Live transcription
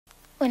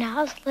When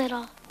I was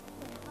little,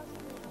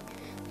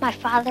 my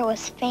father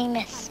was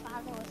famous.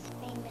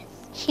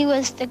 He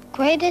was the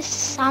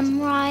greatest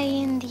samurai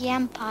in the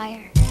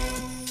empire.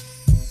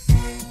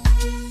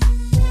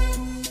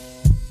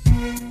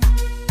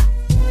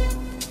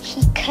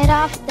 He cut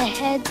off the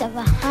heads of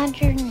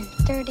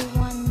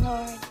 131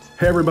 lords.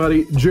 Hey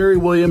everybody, Jerry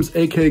Williams,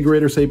 aka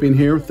Greater Sapien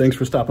here. Thanks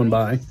for stopping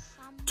by.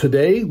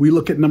 Today, we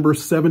look at number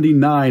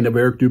 79 of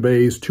Eric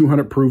Dubay's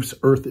 200 Proofs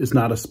Earth is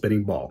Not a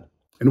Spinning Ball,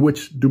 in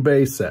which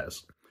Dubay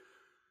says,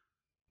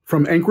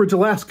 from Anchorage,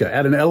 Alaska,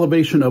 at an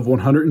elevation of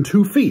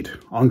 102 feet,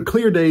 on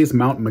clear days,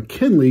 Mount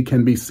McKinley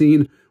can be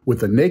seen with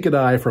the naked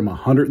eye from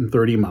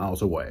 130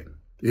 miles away.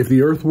 If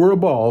the Earth were a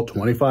ball,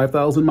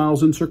 25,000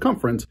 miles in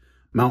circumference,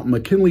 Mount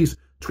McKinley's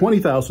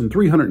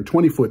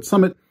 20,320-foot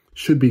summit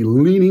should be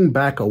leaning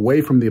back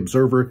away from the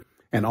observer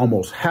and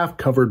almost half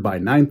covered by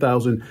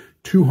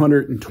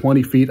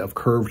 9,220 feet of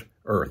curved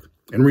Earth.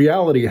 In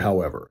reality,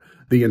 however,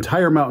 the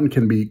entire mountain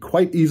can be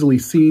quite easily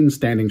seen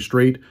standing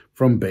straight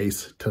from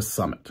base to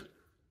summit.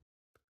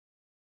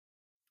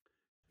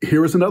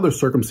 Here is another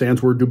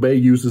circumstance where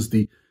Dubay uses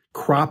the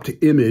cropped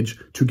image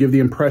to give the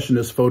impression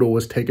this photo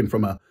was taken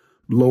from a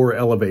lower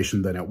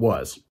elevation than it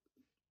was.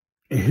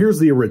 And here's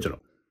the original.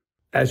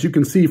 As you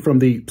can see from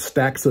the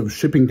stacks of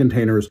shipping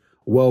containers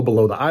well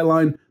below the eye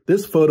line,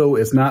 this photo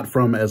is not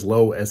from as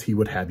low as he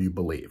would have you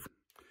believe.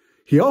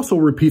 He also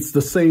repeats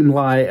the same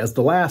lie as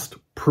the last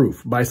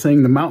proof by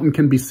saying the mountain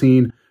can be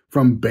seen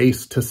from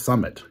base to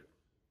summit.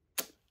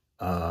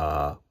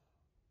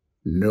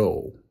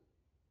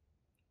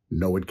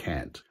 No, it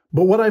can't.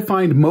 But what I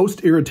find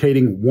most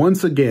irritating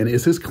once again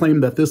is his claim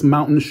that this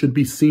mountain should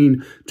be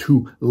seen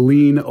to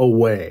lean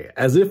away,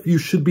 as if you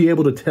should be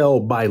able to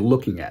tell by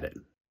looking at it.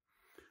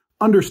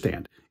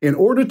 Understand, in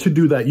order to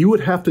do that, you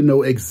would have to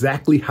know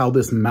exactly how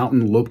this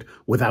mountain looked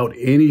without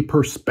any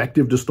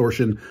perspective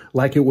distortion,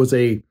 like it was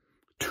a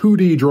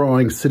 2D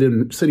drawing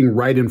sitting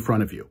right in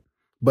front of you.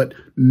 But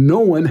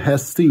no one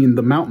has seen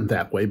the mountain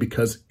that way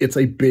because it's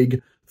a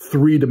big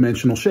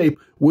three-dimensional shape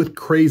with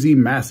crazy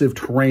massive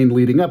terrain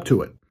leading up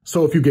to it.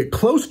 So if you get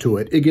close to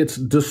it, it gets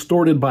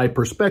distorted by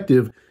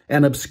perspective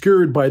and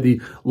obscured by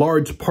the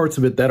large parts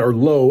of it that are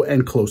low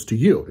and close to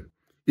you.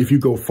 If you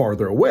go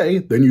farther away,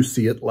 then you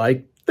see it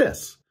like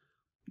this,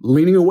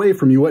 leaning away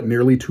from you at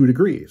nearly 2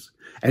 degrees.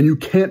 And you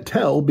can't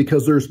tell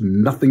because there's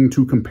nothing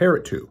to compare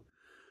it to.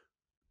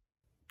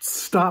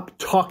 Stop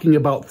talking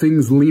about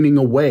things leaning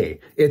away.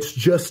 It's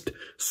just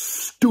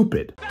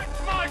stupid.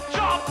 That's my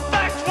job.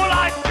 That's what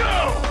I do.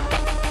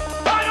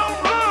 I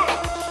don't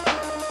lose.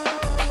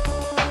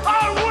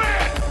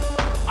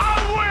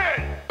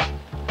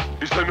 I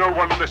win. Is there no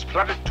one on this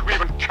planet to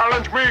even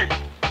challenge me?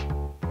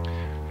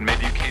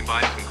 Maybe you came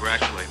by to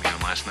congratulate me on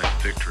last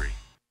night's victory.